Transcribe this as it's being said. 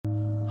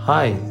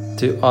Hi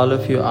to all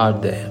of you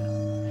out there.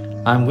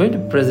 I'm going to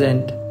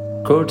present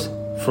quotes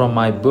from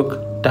my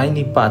book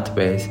Tiny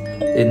Pathways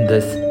in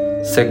this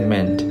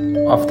segment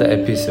of the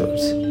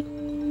episodes.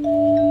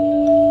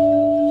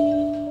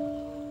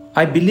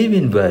 I believe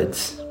in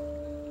words.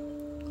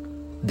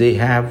 They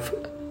have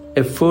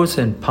a force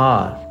and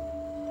power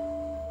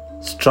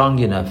strong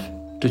enough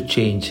to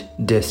change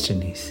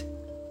destinies.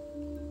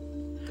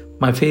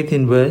 My faith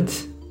in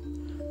words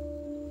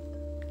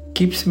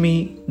keeps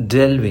me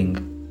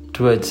delving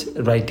towards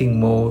writing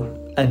more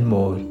and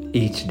more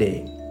each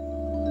day.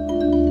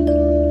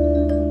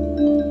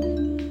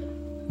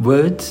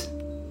 Words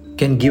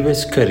can give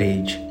us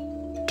courage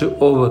to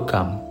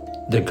overcome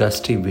the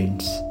gusty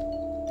winds.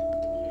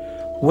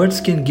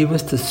 Words can give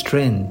us the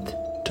strength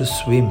to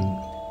swim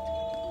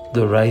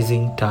the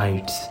rising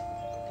tides.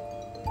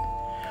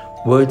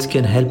 Words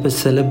can help us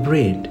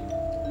celebrate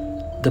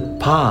the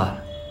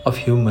power of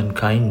human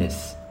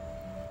kindness.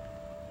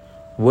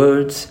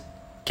 Words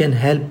can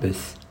help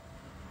us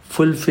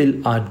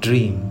fulfill our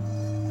dream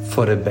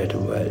for a better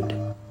world.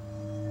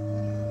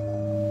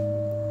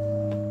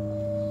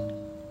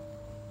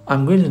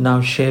 I'm going to now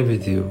share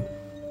with you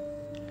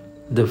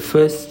the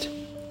first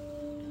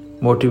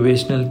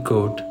motivational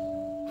quote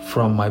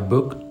from my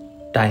book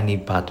Tiny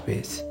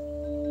Pathways.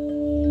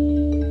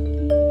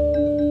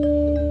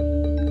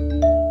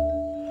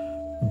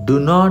 Do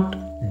not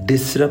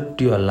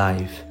disrupt your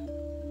life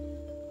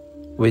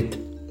with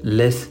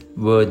less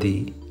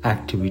worthy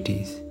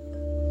activities.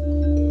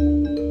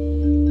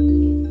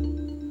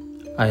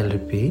 I'll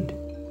repeat.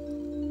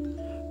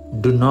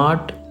 Do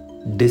not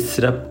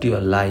disrupt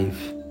your life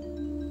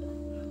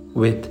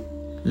with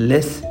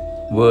less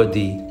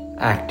worthy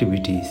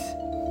activities.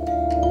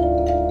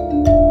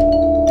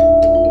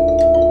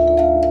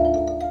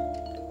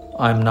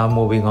 I'm now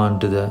moving on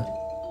to the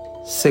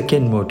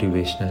second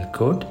motivational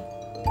quote.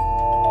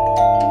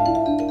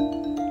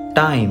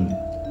 Time,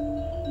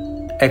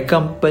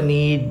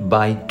 accompanied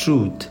by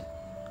truth,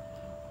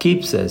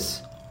 keeps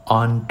us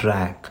on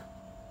track.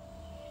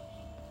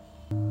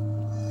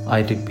 I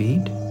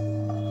repeat.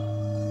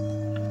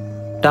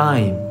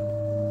 Time,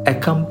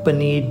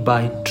 accompanied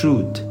by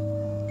truth,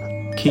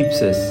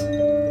 keeps us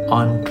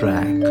on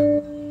track.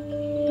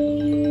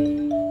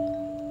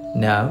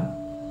 Now,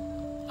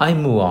 I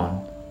move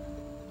on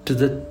to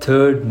the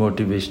third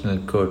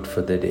motivational quote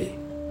for the day.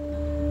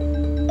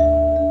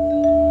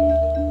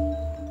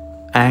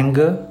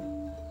 Anger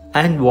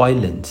and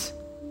violence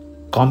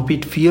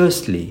compete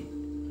fiercely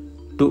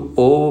to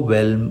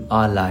overwhelm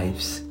our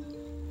lives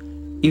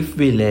if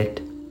we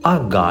let our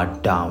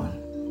guard down.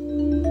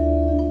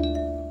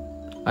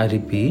 I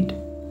repeat.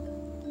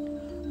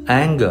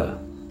 Anger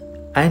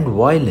and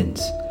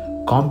violence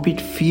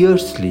compete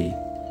fiercely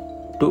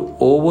to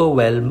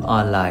overwhelm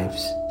our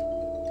lives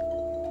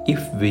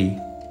if we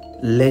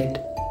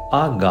let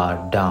our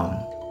guard down.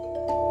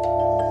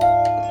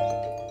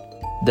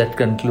 That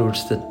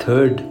concludes the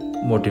third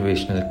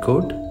motivational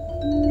quote.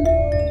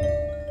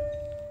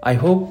 I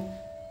hope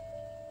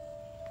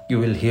you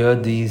will hear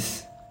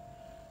these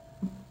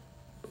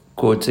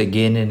quotes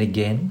again and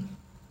again.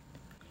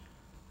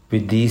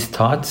 With these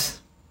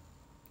thoughts,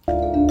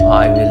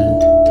 I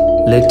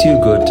will let you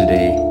go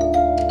today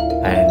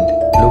and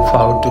look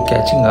forward to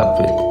catching up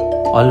with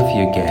all of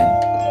you again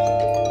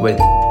with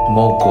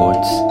more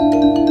quotes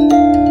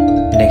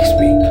next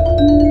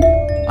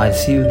week. I'll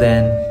see you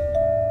then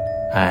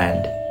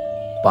and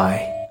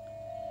bye.